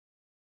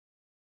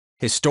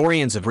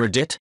Historians of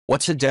Reddit,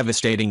 what's a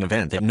devastating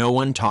event that no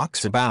one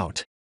talks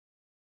about?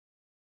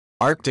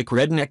 Arctic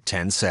Redneck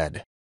 10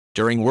 said.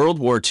 During World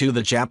War II,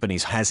 the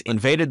Japanese has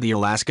invaded the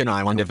Alaskan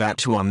island of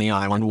Attu. On the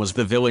island was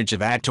the village of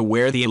Attu,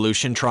 where the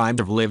Aleutian tribe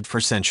have lived for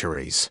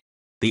centuries.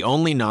 The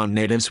only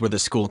non-natives were the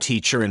school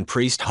teacher and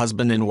priest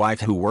husband and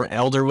wife, who were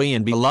elderly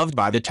and beloved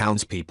by the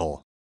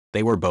townspeople.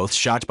 They were both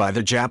shot by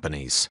the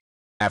Japanese.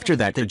 After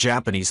that, the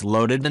Japanese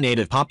loaded the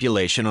native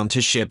population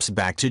onto ships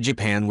back to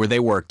Japan, where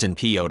they worked in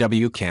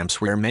POW camps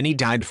where many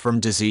died from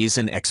disease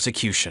and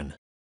execution.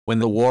 When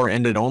the war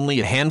ended, only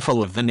a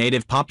handful of the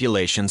native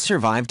population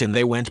survived, and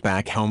they went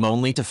back home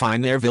only to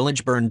find their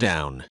village burned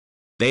down.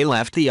 They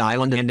left the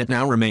island and it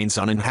now remains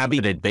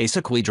uninhabited,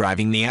 basically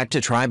driving the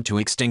Attu tribe to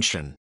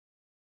extinction.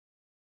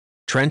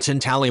 Trenton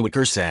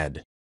Tallywicker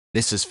said.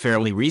 This is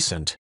fairly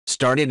recent,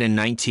 started in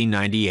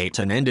 1998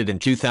 and ended in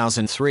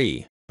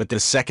 2003. But the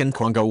Second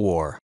Congo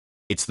War.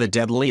 It's the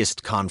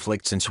deadliest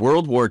conflict since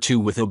World War II,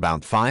 with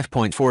about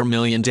 5.4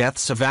 million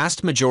deaths, a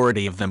vast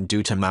majority of them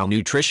due to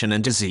malnutrition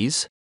and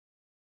disease.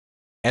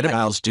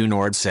 Ediles du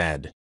Nord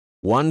said.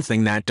 One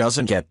thing that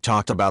doesn't get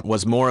talked about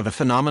was more of a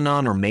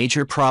phenomenon or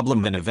major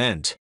problem than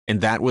event,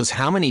 and that was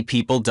how many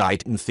people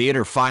died in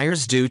theater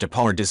fires due to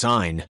poor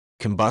design,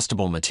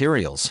 combustible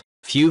materials,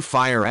 few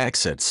fire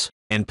exits,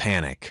 and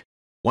panic.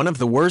 One of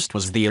the worst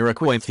was the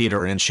Iroquois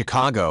Theater in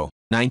Chicago,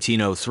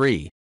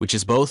 1903. Which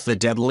is both the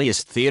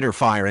deadliest theater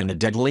fire and the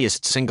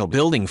deadliest single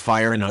building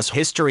fire in US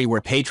history,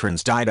 where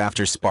patrons died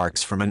after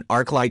sparks from an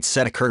arc light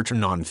set a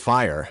curtain on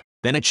fire.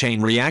 Then a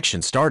chain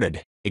reaction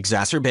started,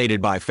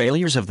 exacerbated by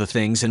failures of the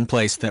things in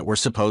place that were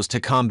supposed to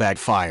combat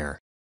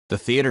fire. The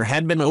theater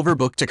had been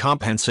overbooked to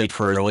compensate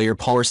for earlier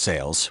poor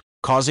sales,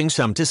 causing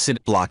some to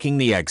sit blocking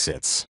the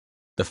exits.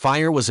 The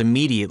fire was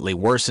immediately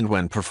worsened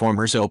when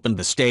performers opened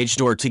the stage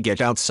door to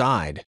get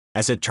outside,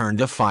 as it turned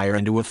the fire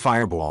into a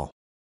fireball.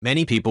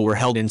 Many people were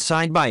held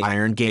inside by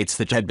iron gates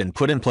that had been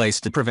put in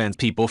place to prevent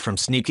people from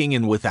sneaking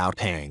in without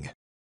paying.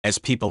 As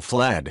people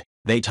fled,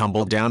 they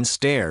tumbled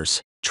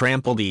downstairs,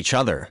 trampled each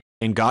other,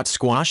 and got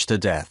squashed to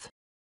death.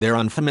 Their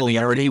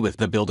unfamiliarity with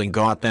the building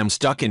got them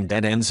stuck in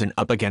dead ends and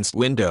up against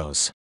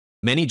windows.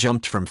 Many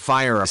jumped from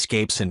fire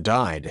escapes and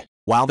died,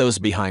 while those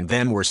behind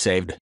them were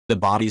saved, the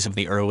bodies of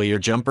the earlier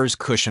jumpers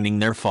cushioning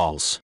their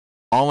falls.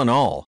 All in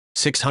all,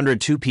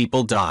 602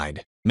 people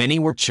died, many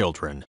were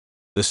children.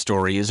 The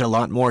story is a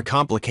lot more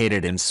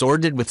complicated and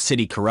sordid, with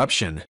city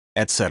corruption,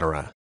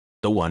 etc.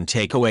 The one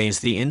takeaway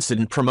is the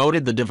incident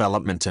promoted the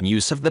development and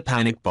use of the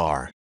panic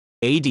bar.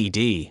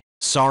 ADD,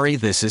 sorry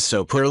this is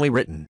so poorly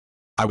written.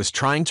 I was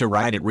trying to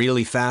write it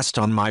really fast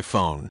on my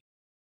phone.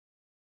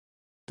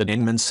 The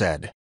Dingman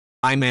said.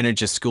 I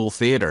manage a school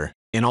theater,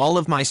 and all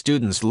of my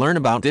students learn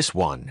about this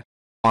one.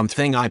 One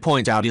thing I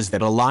point out is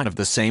that a lot of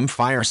the same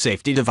fire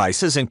safety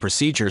devices and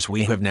procedures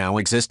we have now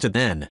existed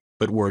then,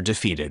 but were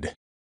defeated.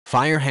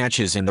 Fire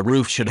hatches in the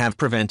roof should have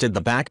prevented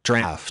the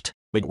backdraft,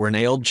 but were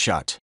nailed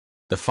shut.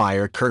 The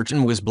fire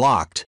curtain was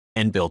blocked,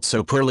 and built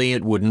so poorly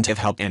it wouldn't have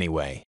helped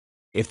anyway.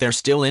 If they're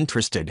still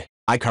interested,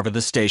 I cover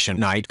the station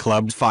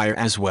nightclub fire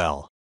as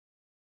well.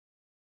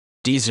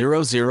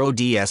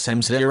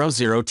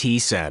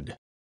 D00DSM00T said.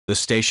 The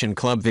station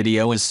club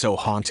video is so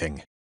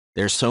haunting.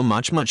 There's so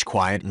much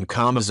quiet and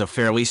calm as a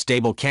fairly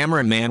stable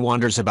cameraman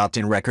wanders about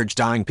and records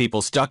dying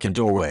people stuck in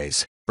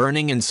doorways,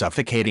 burning and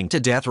suffocating to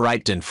death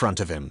right in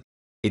front of him.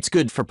 It's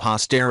good for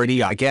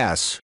posterity, I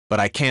guess, but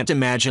I can't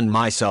imagine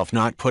myself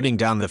not putting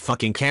down the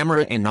fucking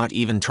camera and not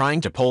even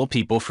trying to pull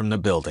people from the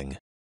building.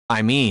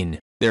 I mean,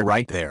 they're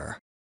right there.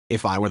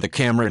 If I were the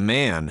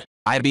cameraman,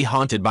 I'd be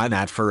haunted by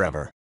that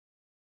forever.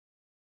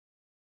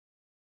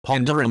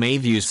 Ponderum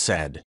Avius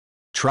said.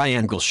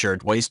 Triangle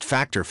Shirtwaist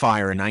Factor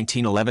fire in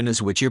 1911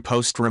 is what your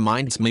post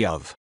reminds me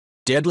of.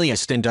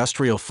 Deadliest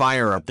industrial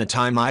fire at the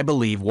time, I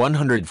believe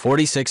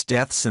 146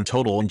 deaths in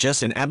total, and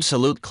just an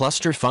absolute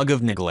clusterfuck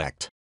of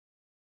neglect.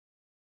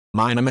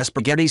 Minum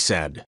Spaghetti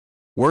said.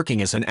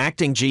 Working as an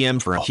acting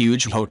GM for a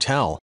huge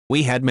hotel,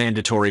 we had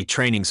mandatory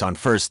trainings on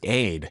first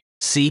aid,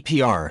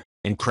 CPR,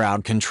 and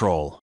crowd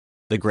control.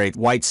 The Great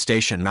White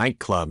Station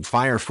nightclub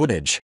fire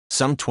footage,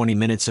 some 20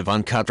 minutes of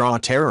uncut raw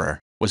terror,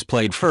 was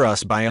played for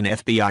us by an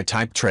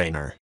FBI-type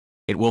trainer.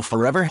 It will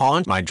forever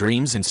haunt my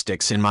dreams and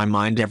sticks in my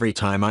mind every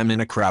time I'm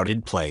in a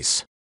crowded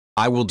place.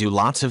 I will do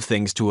lots of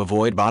things to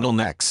avoid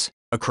bottlenecks,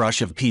 a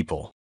crush of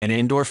people, and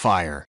indoor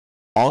fire.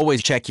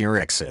 Always check your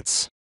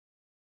exits.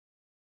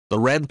 The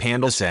Red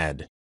Panda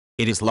said.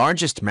 It is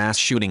largest mass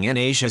shooting in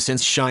Asia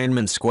since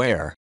Tiananmen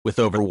Square, with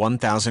over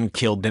 1,000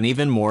 killed and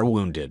even more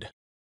wounded.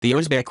 The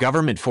Uzbek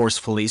government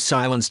forcefully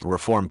silenced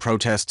reform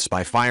protests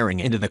by firing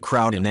into the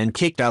crowd and then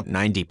kicked out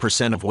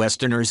 90% of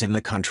Westerners in the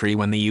country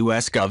when the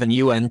US Gov and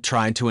UN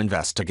tried to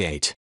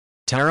investigate.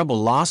 Terrible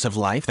loss of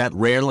life that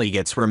rarely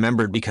gets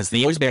remembered because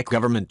the Uzbek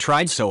government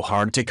tried so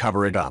hard to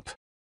cover it up.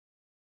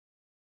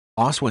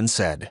 Oswin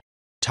said.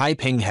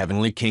 Taiping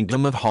Heavenly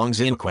Kingdom of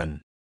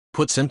Hongxianquan.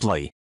 Put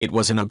simply, it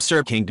was an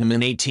absurd kingdom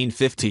in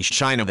 1850s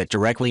China that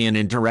directly and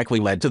indirectly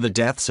led to the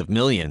deaths of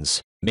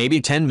millions, maybe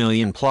 10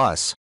 million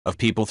plus, of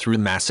people through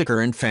massacre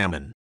and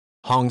famine.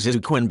 Hong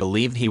Xiuquan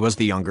believed he was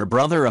the younger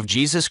brother of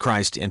Jesus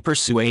Christ and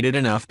persuaded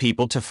enough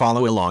people to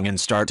follow along and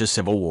start a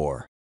civil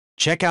war.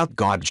 Check out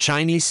God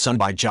Chinese Son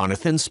by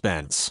Jonathan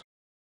Spence.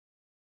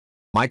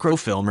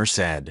 Microfilmer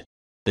said,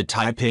 "The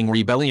Taiping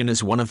Rebellion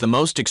is one of the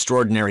most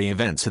extraordinary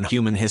events in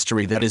human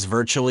history that is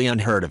virtually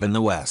unheard of in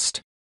the West.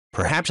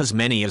 Perhaps as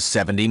many as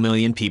 70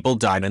 million people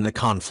died in the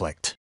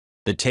conflict.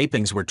 The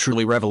Taipings were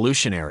truly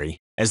revolutionary,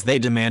 as they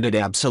demanded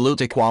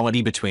absolute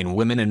equality between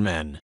women and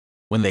men.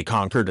 When they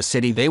conquered a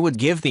city, they would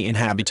give the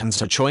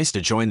inhabitants a choice to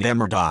join them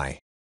or die.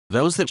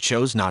 Those that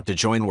chose not to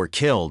join were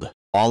killed,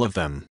 all of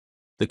them.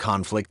 The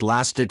conflict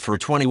lasted for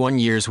 21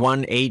 years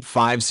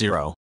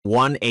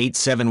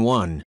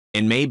 1850-1871,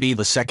 and may be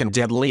the second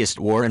deadliest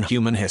war in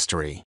human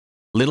history.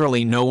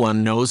 Literally no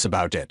one knows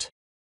about it."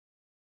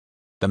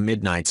 The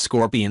Midnight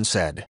Scorpion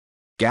said,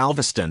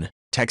 "Galveston,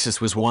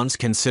 Texas was once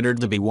considered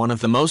to be one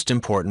of the most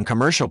important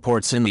commercial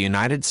ports in the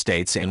United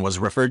States and was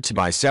referred to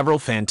by several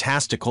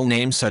fantastical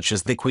names such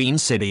as the Queen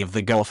City of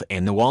the Gulf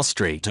and the Wall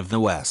Street of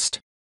the West.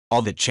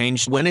 All that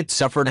changed when it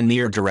suffered a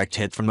near-direct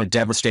hit from a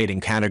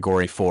devastating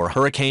Category 4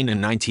 hurricane in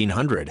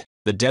 1900,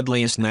 the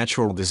deadliest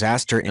natural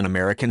disaster in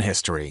American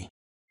history.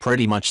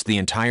 Pretty much the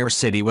entire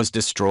city was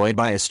destroyed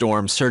by a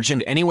storm surge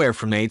and anywhere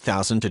from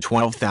 8,000 to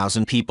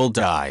 12,000 people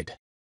died.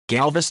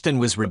 Galveston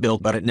was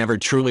rebuilt, but it never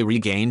truly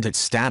regained its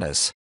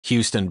status.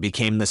 Houston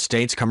became the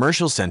state's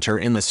commercial center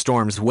in the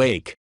storm's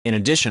wake, in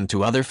addition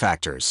to other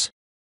factors."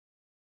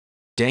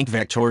 Dank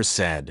Vectors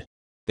said,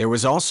 "There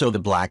was also the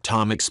Black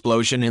Tom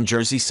explosion in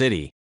Jersey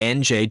City,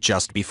 NJ,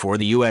 just before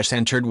the U.S.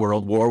 entered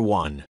World War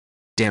I.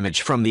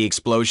 Damage from the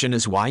explosion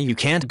is why you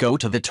can't go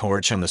to the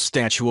torch on the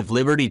Statue of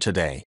Liberty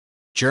today.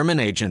 German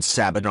agents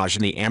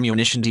sabotaged the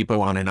ammunition depot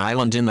on an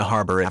island in the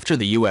harbor after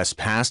the U.S.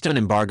 passed an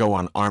embargo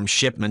on arms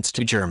shipments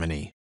to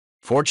Germany.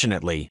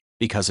 Fortunately,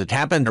 because it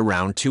happened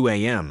around 2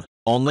 a.m.,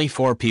 only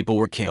 4 people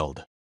were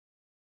killed."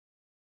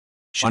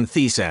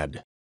 Shanthi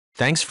said,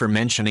 "Thanks for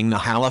mentioning the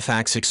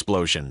Halifax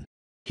explosion.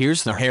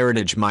 Here's the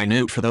heritage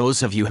minute for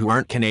those of you who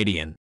aren't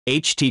Canadian.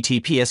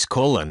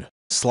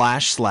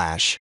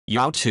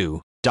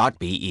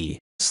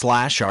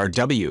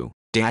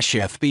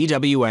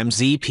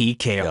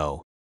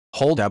 https://yahoo.be/rw-fbwmzpko.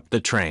 Hold up the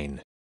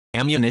train.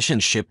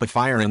 Ammunition ship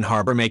afire in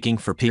harbor making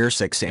for Pier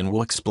 6 and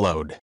will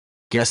explode.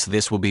 Guess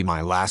this will be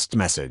my last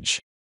message.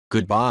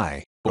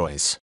 Goodbye,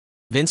 boys.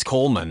 Vince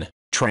Coleman,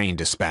 train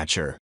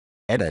dispatcher."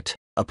 Edit.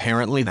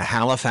 Apparently the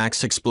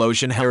Halifax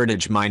explosion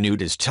heritage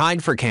minute is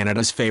tied for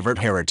Canada's favorite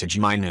heritage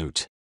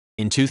minute.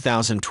 In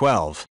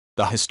 2012,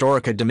 the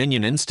Historica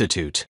Dominion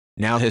Institute,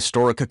 now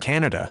Historica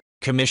Canada,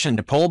 commissioned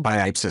a poll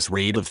by Ipsos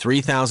read of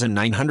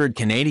 3,900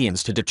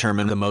 Canadians to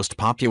determine the most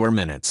popular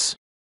minutes.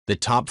 The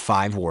top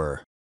 5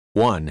 were: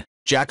 1.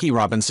 Jackie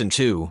Robinson;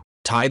 2.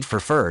 Tied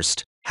for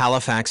first,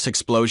 Halifax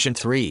explosion;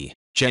 3.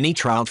 Jenny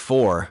Trout;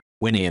 4.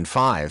 Winnie; and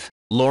 5.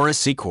 Laura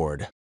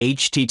Secord.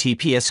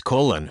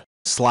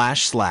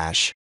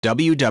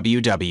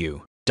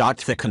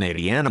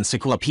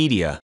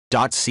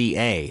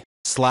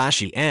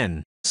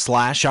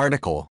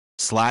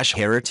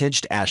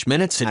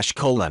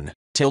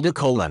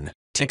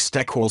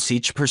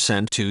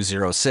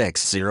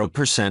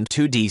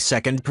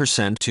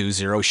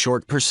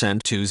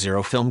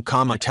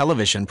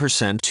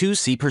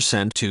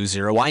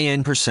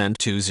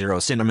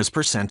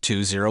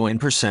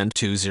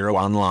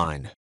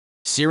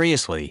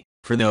 Seriously,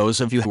 for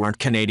those of you who aren't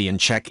Canadian,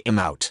 check him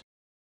out."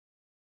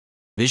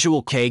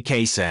 Visual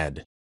KK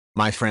said,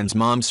 "My friend's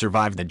mom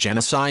survived the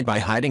genocide by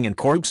hiding in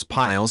corpse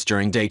piles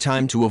during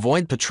daytime to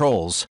avoid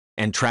patrols,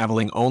 and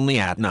traveling only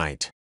at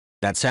night.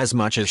 That's as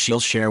much as she'll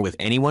share with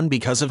anyone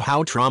because of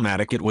how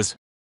traumatic it was."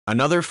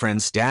 Another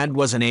friend's dad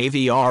was an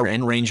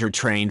AVRN Ranger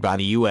trained by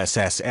the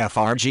USS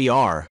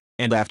FRGR,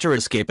 and after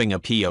escaping a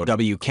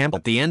POW camp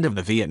at the end of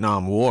the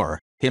Vietnam War,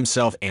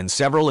 himself and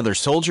several other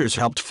soldiers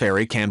helped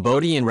ferry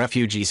Cambodian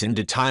refugees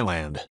into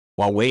Thailand,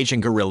 while waging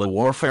guerrilla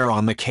warfare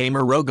on the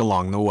Khmer Rouge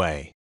along the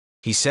way.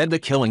 He said the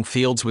killing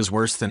fields was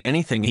worse than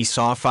anything he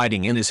saw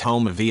fighting in his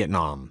home of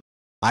Vietnam.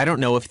 I don't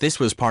know if this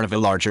was part of a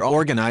larger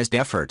organized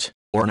effort,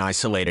 or an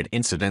isolated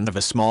incident of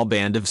a small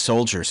band of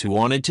soldiers who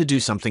wanted to do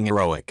something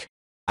heroic.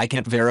 I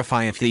can't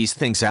verify if these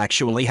things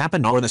actually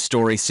happened or the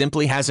story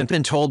simply hasn't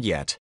been told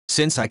yet,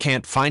 since I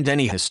can't find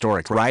any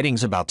historic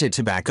writings about it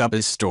to back up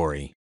his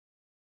story."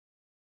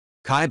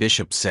 Kai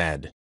Bishop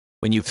said,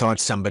 "When you thought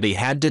somebody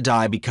had to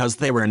die because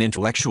they were an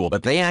intellectual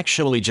but they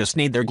actually just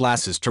need their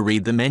glasses to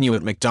read the menu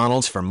at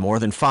McDonald's from more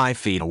than 5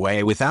 feet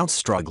away without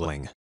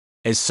struggling.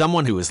 As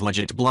someone who is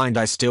legit blind,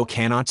 I still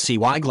cannot see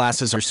why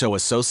glasses are so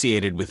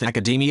associated with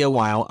academia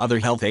while other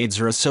health aids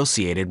are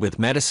associated with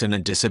medicine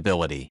and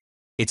disability.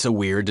 It's a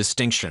weird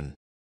distinction.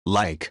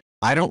 Like,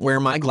 I don't wear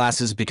my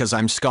glasses because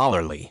I'm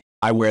scholarly,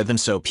 I wear them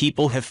so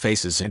people have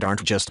faces and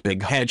aren't just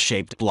big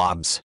head-shaped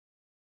blobs."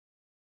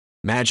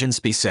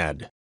 Majinsby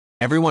said,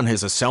 "Everyone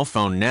has a cell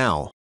phone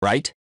now,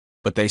 right?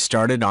 But they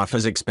started off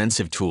as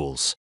expensive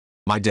tools.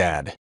 My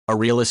dad, a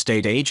real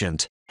estate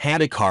agent,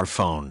 had a car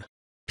phone.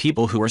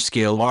 People who are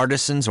skilled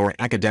artisans or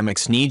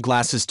academics need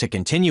glasses to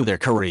continue their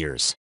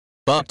careers.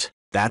 But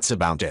that's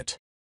about it.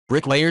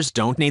 Bricklayers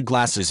don't need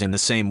glasses in the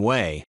same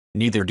way,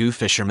 neither do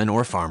fishermen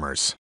or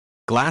farmers.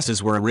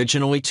 Glasses were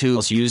originally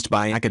tools used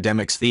by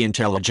academics, the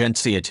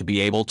intelligentsia, to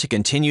be able to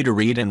continue to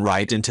read and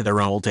write into their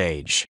old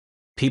age.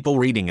 People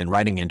reading and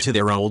writing into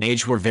their old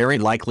age were very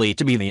likely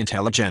to be the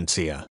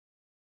intelligentsia.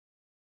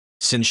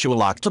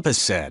 Sensual Octopus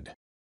said,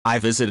 I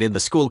visited the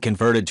school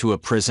converted to a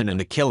prison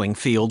and the killing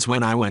fields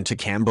when I went to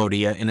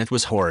Cambodia, and it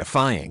was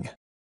horrifying.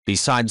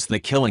 Besides the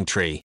killing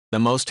tree, the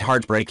most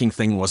heartbreaking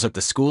thing was at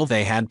the school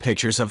they had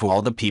pictures of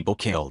all the people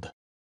killed.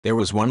 There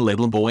was one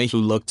little boy who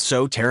looked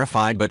so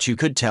terrified, but you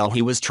could tell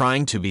he was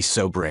trying to be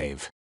so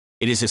brave.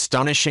 It is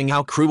astonishing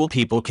how cruel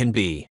people can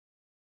be.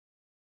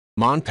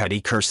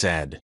 Montpellier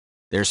said,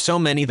 there's so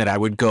many that I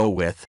would go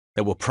with,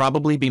 that will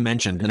probably be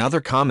mentioned in other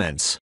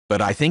comments,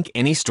 but I think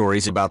any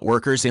stories about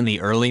workers in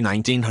the early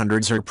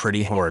 1900s are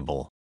pretty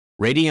horrible.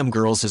 Radium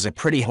Girls is a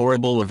pretty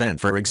horrible event.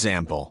 For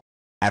example,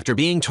 after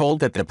being told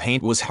that the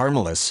paint was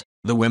harmless,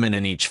 the women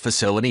in each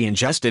facility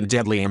ingested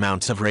deadly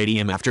amounts of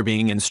radium after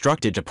being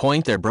instructed to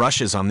point their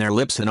brushes on their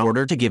lips in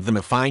order to give them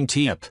a fine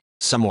tip.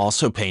 Some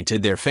also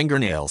painted their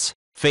fingernails,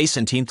 face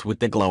and teeth with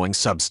the glowing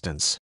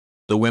substance.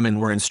 The women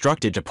were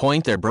instructed to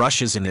point their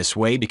brushes in this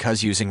way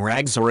because using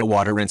rags or a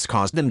water rinse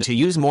caused them to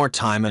use more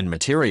time and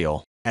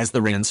material, as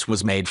the rinse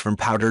was made from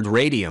powdered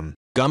radium,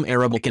 gum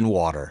arabic and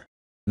water.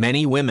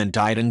 Many women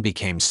died and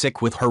became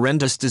sick with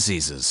horrendous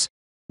diseases.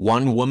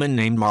 One woman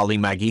named Molly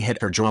Maggie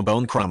had her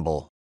jawbone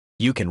crumble.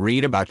 You can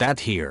read about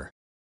that here.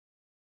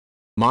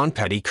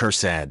 Montpellier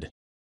said,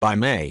 by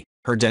May,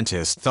 her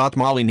dentist thought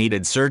Molly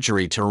needed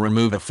surgery to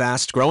remove a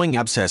fast-growing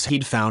abscess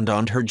he'd found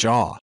on her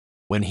jaw.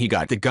 When he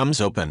got the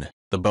gums open,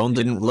 the bone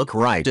didn't look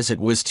right as it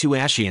was too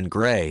ashy and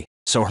gray,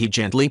 so he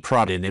gently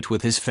prodded it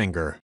with his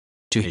finger.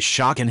 To his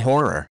shock and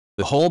horror,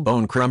 the whole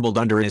bone crumbled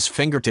under his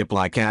fingertip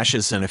like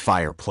ashes in a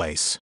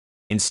fireplace.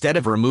 Instead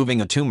of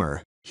removing a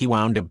tumor, he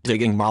wound up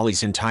digging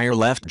Molly's entire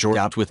left jaw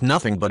out with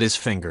nothing but his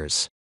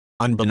fingers.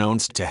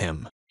 Unbeknownst to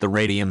him, the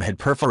radium had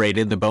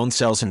perforated the bone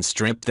cells and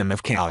stripped them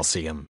of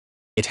calcium.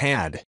 It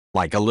had,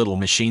 like a little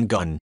machine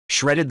gun,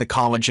 shredded the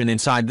collagen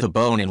inside the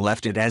bone and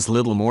left it as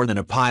little more than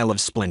a pile of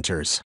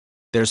splinters.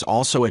 There's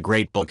also a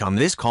great book on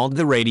this called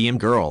The Radium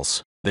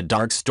Girls, The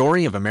Dark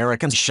Story of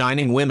America's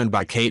Shining Women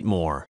by Kate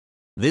Moore.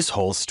 This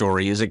whole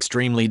story is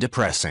extremely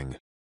depressing.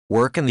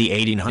 Work in the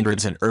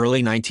 1800s and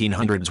early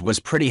 1900s was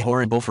pretty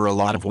horrible for a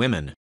lot of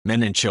women,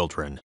 men and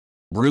children.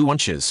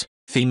 Bruanches,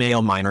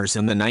 female miners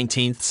in the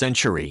 19th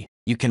century,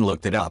 you can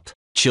look that up,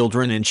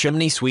 children in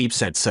chimney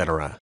sweeps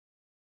etc.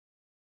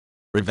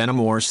 Ravenna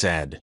Moore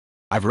said,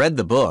 I've read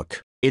the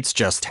book, it's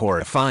just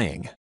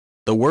horrifying.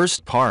 The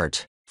worst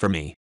part, for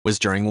me, was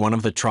during one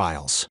of the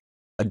trials.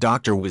 A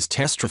doctor was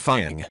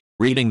testifying,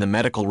 reading the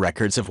medical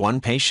records of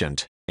one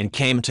patient, and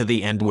came to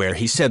the end where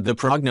he said the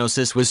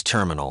prognosis was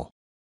terminal.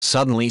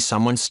 Suddenly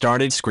someone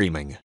started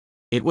screaming.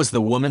 It was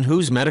the woman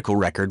whose medical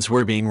records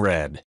were being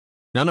read.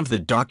 None of the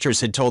doctors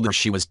had told her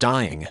she was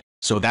dying,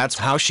 so that's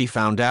how she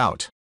found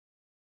out.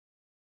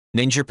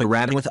 Ninja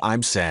Pirata with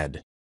Ibe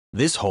said,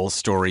 this whole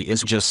story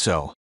is just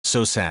so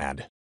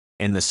sad.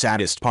 And the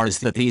saddest part is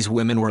that these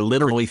women were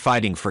literally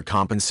fighting for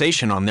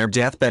compensation on their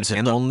deathbeds,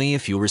 and only a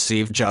few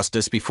received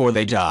justice before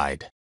they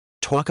died.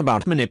 Talk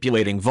about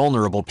manipulating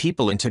vulnerable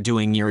people into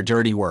doing your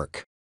dirty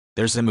work.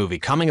 There's a movie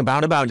coming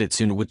about it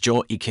soon with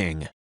Joey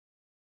King.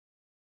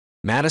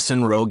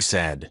 Madison Rogue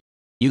said,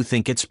 you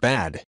think it's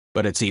bad,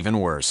 but it's even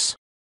worse.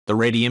 The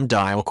Radium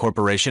Dial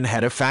Corporation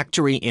had a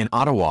factory in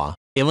Ottawa,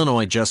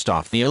 Illinois, just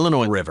off the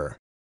Illinois River.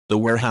 The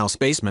warehouse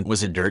basement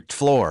was a dirt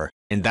floor,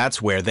 and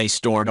that's where they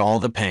stored all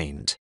the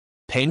paint.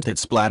 Paint that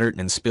splattered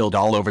and spilled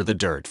all over the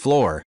dirt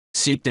floor,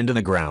 seeped into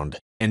the ground,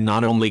 and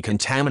not only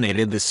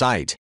contaminated the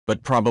site,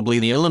 but probably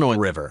the Illinois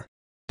River.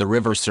 The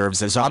river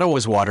serves as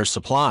Ottawa's water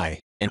supply,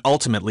 and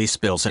ultimately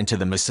spills into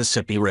the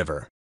Mississippi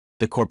River.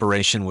 The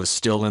corporation was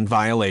still in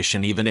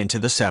violation even into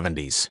the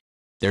 70s.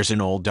 There's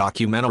an old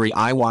documentary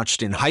I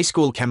watched in high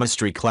school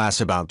chemistry class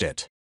about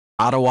it.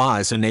 Ottawa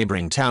is a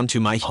neighboring town to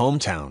my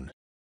hometown.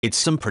 It's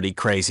some pretty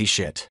crazy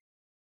shit.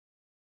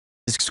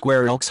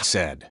 Square Elks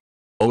said,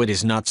 oh, it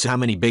is nuts how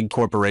many big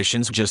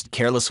corporations just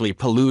carelessly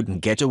pollute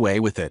and get away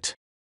with it.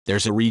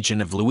 There's a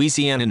region of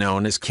Louisiana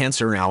known as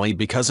Cancer Alley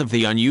because of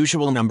the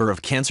unusual number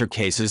of cancer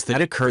cases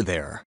that occur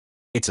there.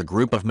 It's a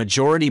group of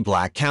majority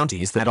black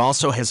counties that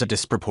also has a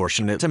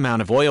disproportionate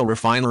amount of oil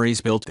refineries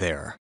built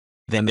there.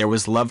 Then there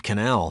was Love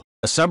Canal,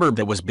 a suburb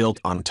that was built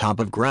on top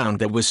of ground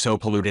that was so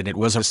polluted it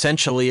was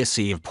essentially a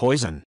sea of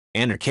poison,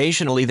 and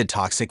occasionally the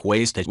toxic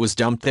waste that was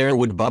dumped there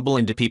would bubble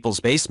into people's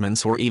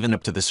basements or even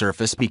up to the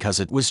surface because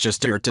it was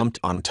just dirt dumped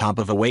on top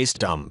of a waste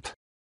dump.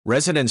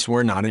 Residents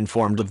were not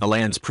informed of the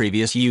land's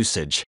previous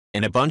usage,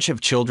 and a bunch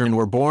of children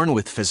were born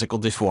with physical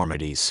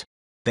deformities.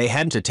 They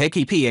had to take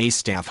EPA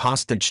staff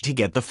hostage to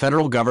get the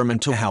federal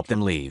government to help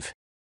them leave.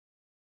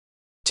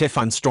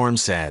 Tiffon Storm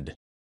said,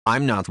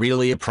 I'm not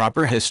really a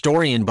proper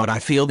historian, but I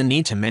feel the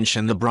need to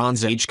mention the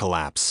Bronze Age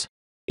collapse.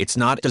 It's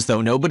not as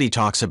though nobody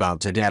talks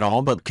about it at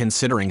all, but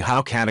considering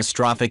how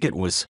catastrophic it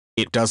was,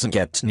 it doesn't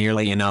get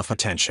nearly enough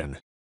attention.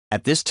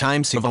 At this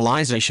time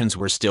civilizations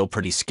were still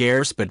pretty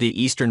scarce, but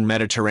the eastern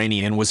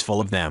Mediterranean was full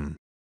of them.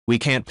 We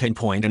can't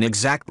pinpoint an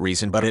exact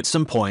reason, but at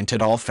some point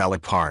it all fell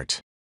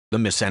apart. The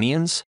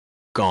Mycenaeans?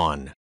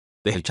 Gone.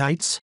 The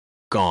Hittites?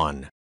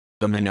 Gone.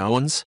 The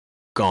Minoans?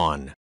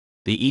 Gone.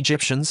 The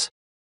Egyptians?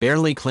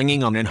 Barely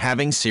clinging on and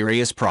having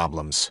serious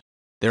problems.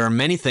 There are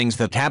many things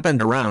that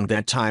happened around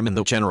that time in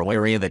the general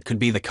area that could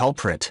be the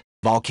culprit: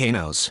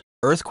 volcanoes,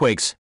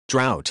 earthquakes,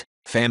 drought,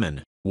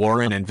 famine,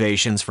 war, and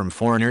invasions from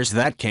foreigners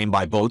that came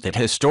by boat that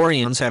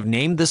historians have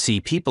named the Sea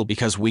People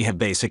because we have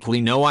basically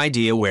no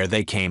idea where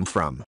they came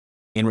from.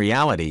 In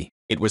reality,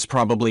 it was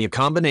probably a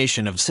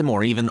combination of some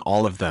or even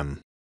all of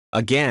them.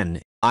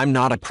 Again, I'm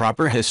not a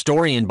proper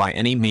historian by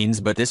any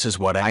means, but this is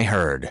what I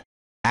heard.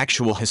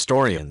 Actual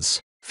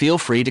historians, feel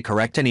free to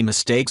correct any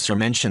mistakes or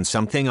mention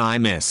something I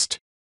missed.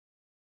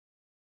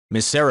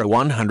 Miss Sarah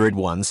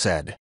 101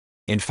 said,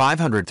 in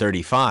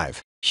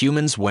 535,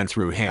 humans went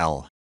through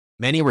hell.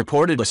 Many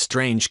reported a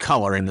strange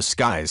color in the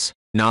skies,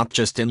 not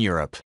just in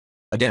Europe.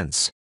 A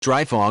dense,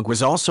 dry fog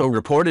was also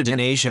reported in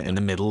Asia and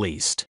the Middle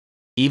East.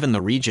 Even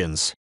the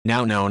regions,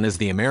 now known as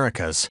the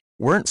Americas,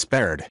 weren't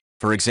spared.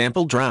 For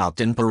example, drought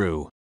in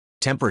Peru.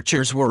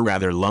 Temperatures were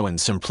rather low in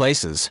some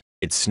places.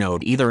 It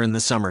snowed either in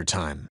the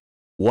summertime.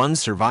 One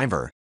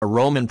survivor, a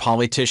Roman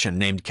politician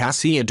named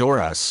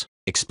Cassiodorus,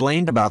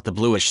 explained about the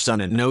bluish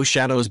sun and no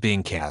shadows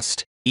being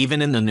cast,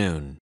 even in the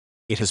noon.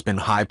 It has been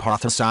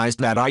hypothesized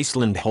that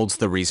Iceland holds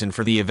the reason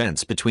for the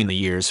events between the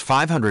years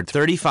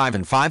 535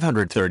 and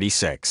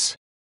 536.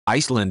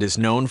 Iceland is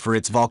known for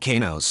its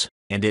volcanoes,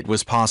 and it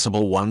was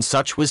possible one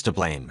such was to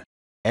blame.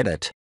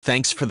 Edit.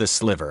 Thanks for the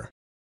sliver.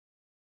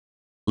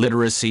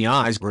 Literacy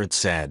Eisbert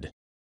said.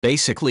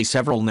 Basically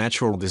several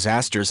natural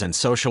disasters and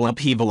social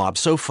upheaval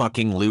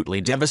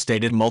abso-fucking-lutely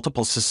devastated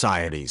multiple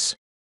societies.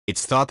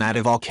 It's thought that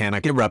a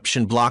volcanic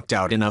eruption blocked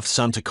out enough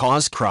sun to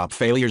cause crop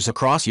failures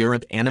across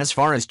Europe and as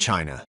far as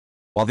China.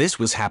 While this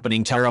was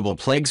happening, terrible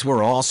plagues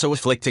were also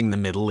afflicting the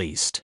Middle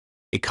East.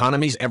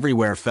 Economies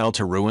everywhere fell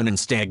to ruin and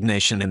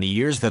stagnation in the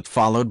years that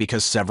followed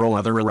because several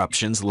other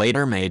eruptions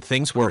later made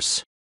things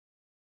worse.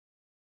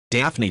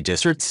 Daphne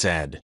Dissert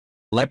said.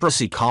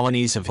 Leprosy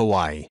colonies of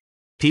Hawaii.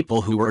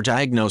 People who were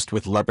diagnosed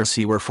with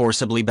leprosy were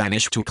forcibly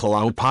banished to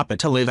Kalaupapa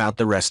to live out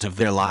the rest of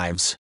their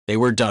lives. They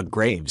were dug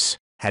graves,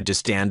 had to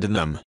stand in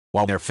them,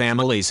 while their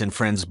families and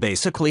friends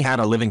basically had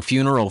a living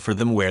funeral for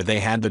them where they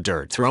had the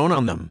dirt thrown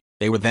on them.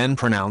 They were then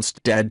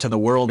pronounced dead to the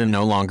world and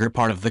no longer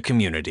part of the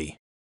community.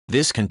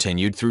 This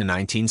continued through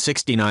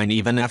 1969,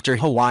 even after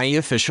Hawaii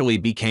officially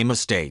became a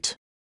state.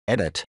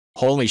 Edit.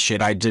 Holy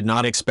shit, I did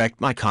not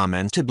expect my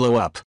comment to blow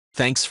up.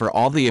 Thanks for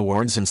all the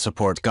awards and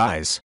support,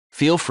 guys.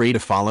 Feel free to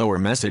follow or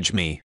message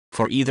me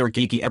for either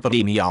geeky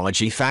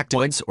epidemiology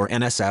factoids or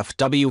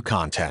NSFW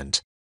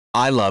content.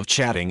 I love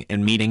chatting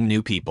and meeting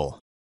new people.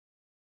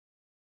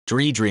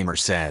 Dreamer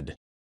said.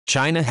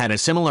 China had a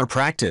similar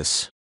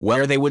practice,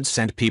 where they would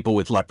send people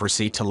with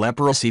leprosy to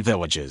leprosy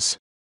villages.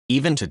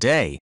 Even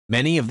today,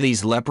 many of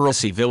these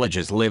leprosy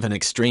villages live in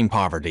extreme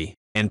poverty,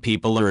 and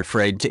people are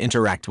afraid to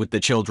interact with the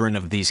children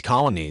of these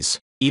colonies,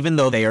 even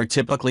though they are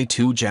typically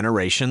 2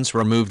 generations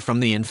removed from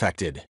the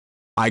infected.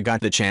 I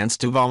got the chance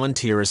to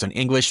volunteer as an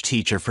English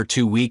teacher for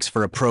 2 weeks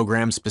for a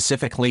program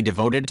specifically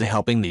devoted to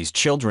helping these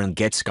children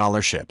get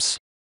scholarships.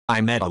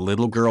 I met a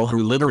little girl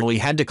who literally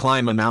had to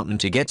climb a mountain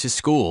to get to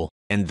school,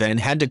 and then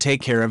had to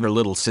take care of her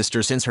little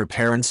sister since her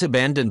parents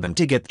abandoned them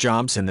to get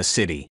jobs in the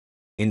city.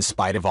 In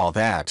spite of all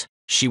that,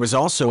 she was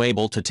also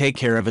able to take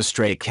care of a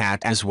stray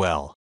cat as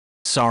well.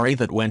 Sorry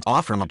that went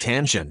off on a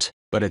tangent,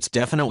 but it's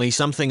definitely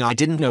something I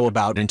didn't know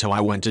about until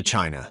I went to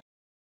China.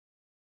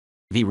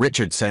 V.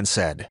 Richardson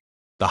said.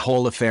 The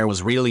whole affair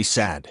was really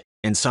sad,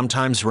 and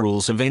sometimes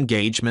rules of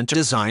engagement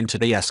designed to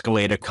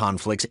de-escalate a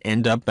conflict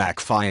end up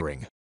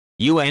backfiring.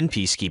 UN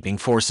peacekeeping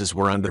forces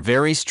were under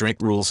very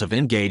strict rules of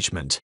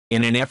engagement,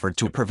 in an effort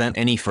to prevent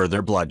any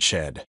further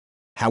bloodshed.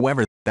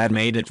 However, that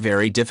made it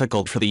very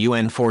difficult for the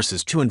UN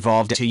forces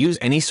to use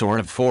any sort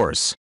of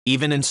force,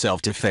 even in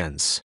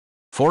self-defense.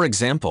 For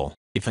example,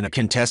 if in a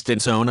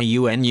contested zone a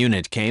UN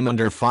unit came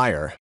under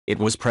fire, it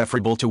was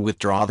preferable to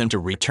withdraw than to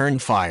return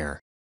fire.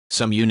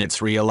 Some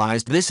units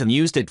realized this and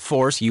used it to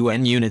force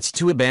UN units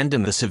to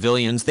abandon the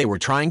civilians they were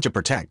trying to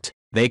protect.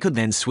 They could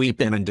then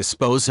sweep in and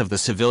dispose of the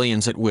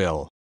civilians at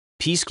will.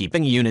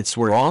 Peacekeeping units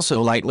were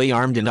also lightly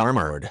armed and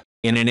armored,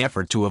 in an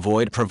effort to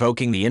avoid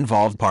provoking the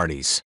involved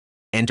parties.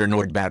 Enter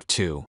Nordbat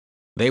 2.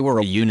 They were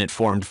a unit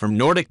formed from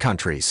Nordic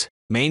countries,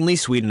 mainly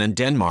Sweden and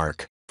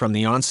Denmark. From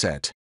the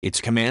onset, its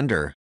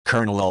commander,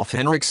 Colonel Ulf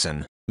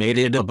Henriksson, made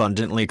it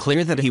abundantly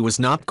clear that he was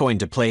not going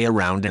to play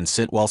around and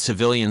sit while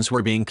civilians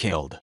were being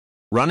killed.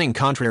 Running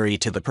contrary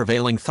to the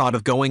prevailing thought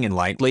of going in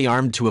lightly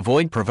armed to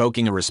avoid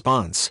provoking a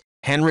response,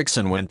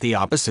 Henriksson went the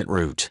opposite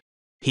route.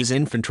 His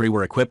infantry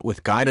were equipped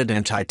with guided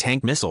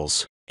anti-tank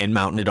missiles, and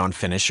mounted on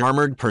Finnish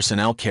armored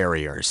personnel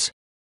carriers.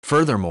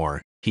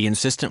 Furthermore, he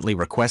insistently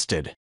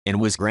requested,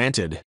 and was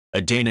granted,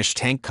 a Danish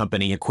tank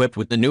company equipped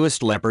with the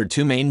newest Leopard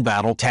 2 main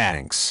battle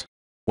tanks.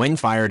 When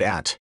fired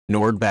at,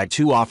 Nordbat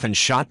 2 often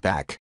shot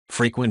back,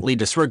 frequently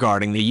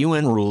disregarding the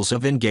UN rules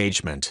of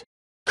engagement.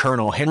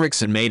 Colonel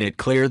Henriksen made it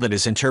clear that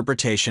his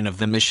interpretation of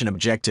the mission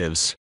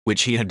objectives,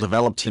 which he had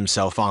developed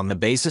himself on the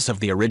basis of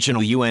the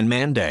original UN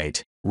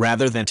mandate,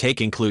 rather than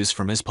taking clues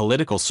from his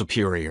political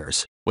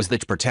superiors, was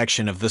that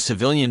protection of the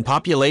civilian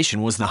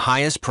population was the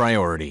highest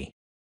priority.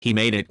 He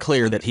made it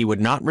clear that he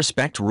would not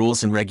respect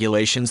rules and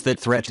regulations that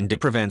threatened to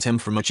prevent him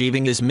from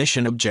achieving his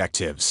mission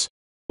objectives.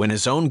 When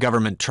his own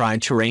government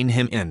tried to rein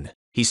him in,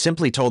 he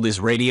simply told his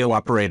radio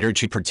operator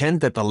to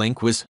pretend that the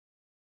link was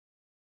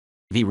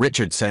V.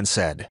 Richardson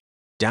said,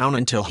 down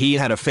until he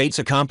had a fait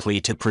accompli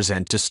to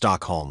present to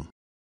Stockholm.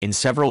 In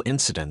several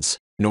incidents,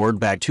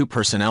 Nordbag 2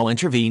 personnel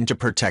intervened to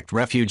protect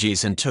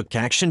refugees and took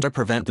action to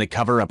prevent the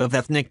cover-up of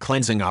ethnic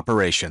cleansing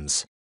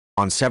operations.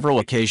 On several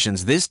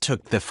occasions this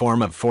took the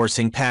form of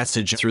forcing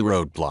passage through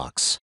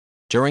roadblocks.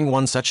 During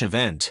one such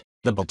event,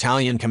 the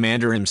battalion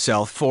commander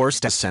himself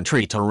forced a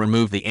sentry to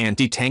remove the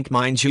anti-tank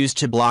mines used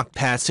to block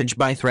passage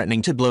by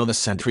threatening to blow the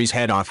sentry's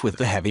head off with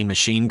the heavy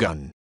machine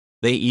gun.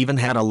 They even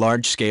had a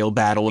large-scale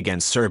battle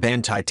against Serb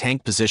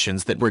anti-tank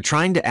positions that were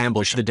trying to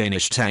ambush the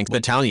Danish tank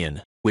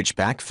battalion, which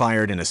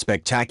backfired in a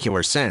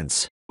spectacular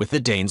sense, with the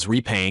Danes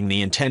repaying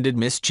the intended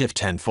mischief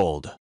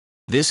tenfold.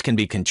 This can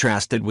be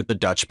contrasted with the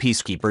Dutch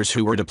peacekeepers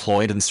who were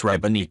deployed in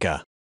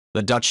Srebrenica.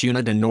 The Dutch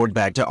unit and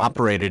Nordbag 2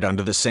 operated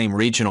under the same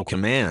regional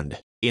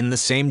command, in the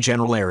same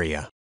general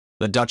area.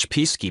 The Dutch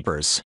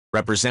peacekeepers,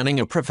 representing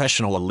a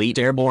professional elite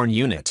airborne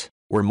unit,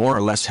 were more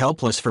or less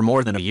helpless for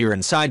more than a year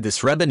inside the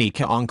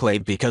Srebrenica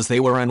enclave because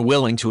they were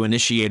unwilling to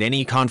initiate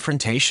any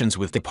confrontations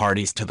with the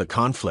parties to the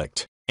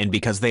conflict, and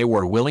because they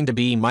were willing to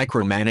be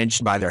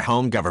micromanaged by their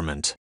home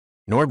government.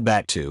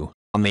 Nordbag 2,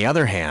 on the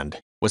other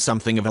hand, was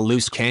something of a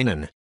loose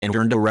cannon, and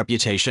earned a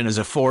reputation as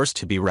a force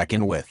to be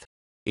reckoned with.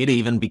 It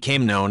even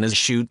became known as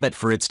shoot-bet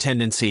for its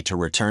tendency to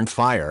return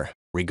fire,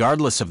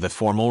 regardless of the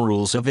formal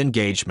rules of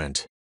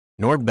engagement.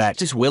 Nordbag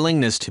 2's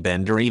willingness to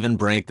bend or even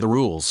break the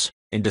rules,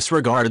 and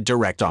disregarded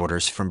direct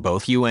orders from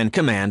both UN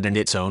command and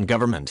its own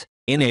government,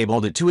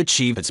 enabled it to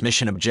achieve its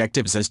mission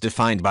objectives as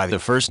defined by the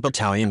 1st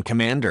Battalion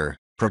commander,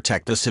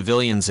 protect the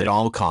civilians at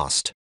all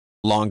cost.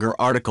 Longer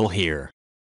article here.